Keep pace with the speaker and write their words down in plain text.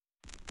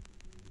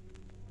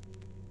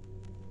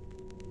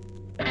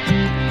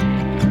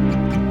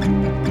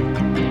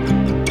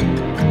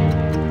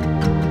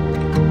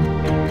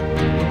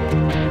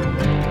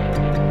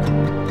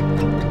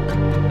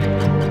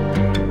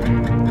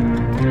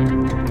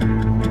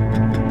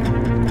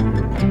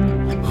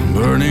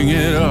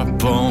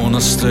upon a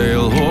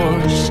stale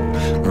horse,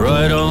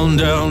 right on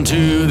down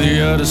to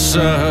the other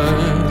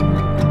side,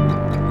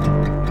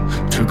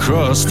 to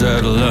cross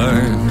that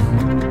line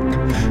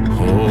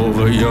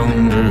over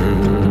yonder.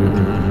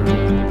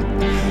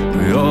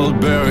 We all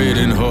buried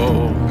in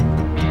hope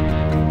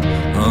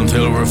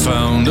until we're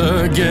found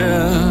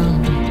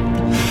again.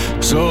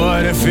 So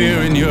hide a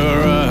fear in your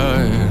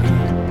eye.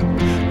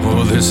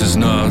 Oh, this is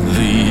not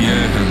the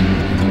end,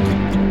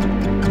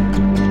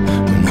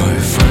 my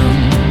friend.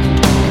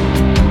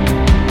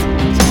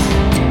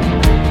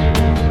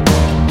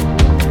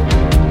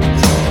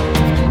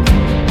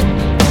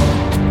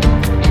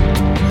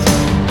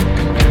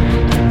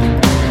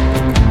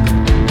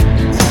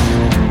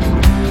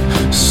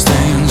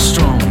 Staying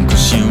strong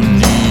 'cause you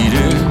need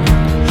it,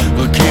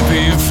 but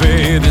keeping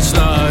faith is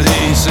not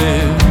easy.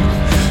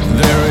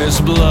 There is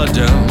blood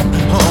down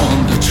on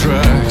the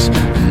tracks.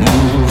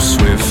 Move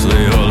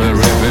swiftly or they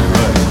rip it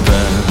right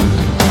back.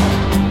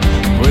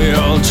 We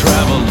all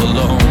traveled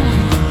alone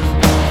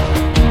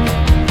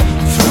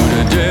through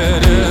the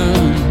dead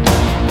end.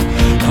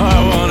 I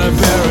wanna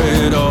bury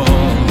it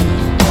all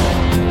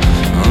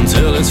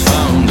until it's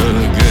found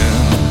again.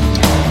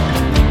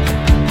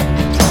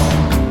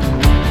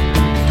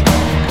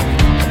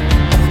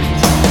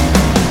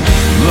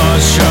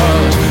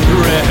 Bloodshot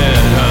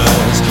red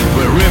eyes,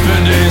 we're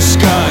ripping these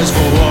skies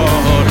for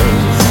water.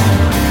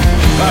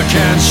 I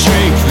can't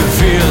shake the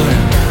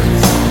feeling,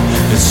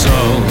 it's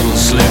all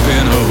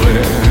slipping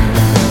away.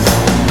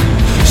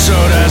 So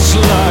that's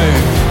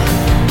life,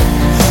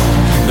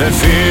 that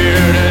fear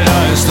that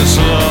eyes the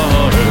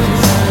slaughter.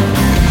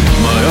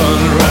 My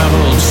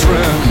unraveled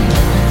friend,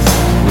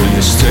 will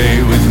you stay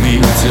with me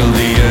till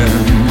the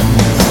end?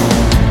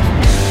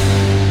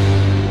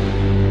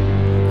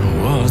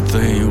 What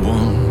they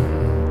want,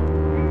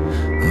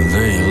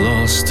 they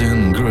lost in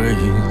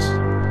grace,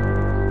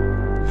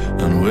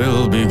 and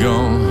will be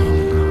gone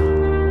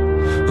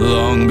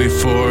long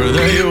before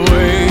they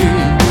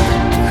wake.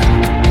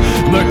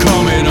 But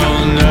coming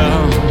on now,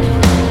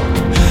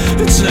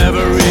 it's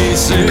never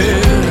easy.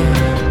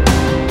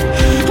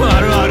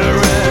 I'd rather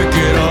wreck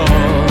it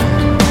all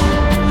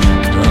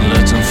than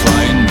let them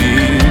find me.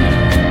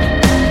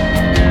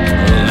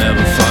 They'll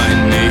never find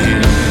me.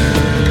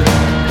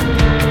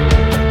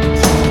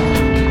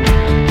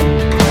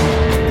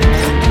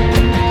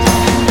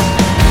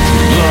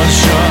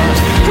 Bloodshot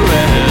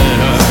red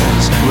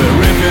eyes, we're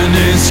ripping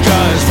these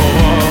skies for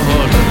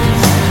water.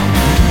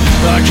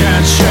 I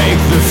can't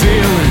shake the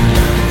feeling,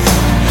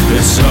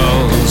 it's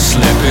all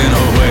slipping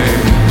away.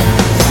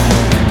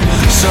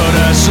 So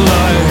that's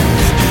life,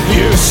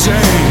 you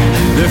say,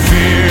 the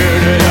fear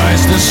that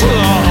hides the slaughter.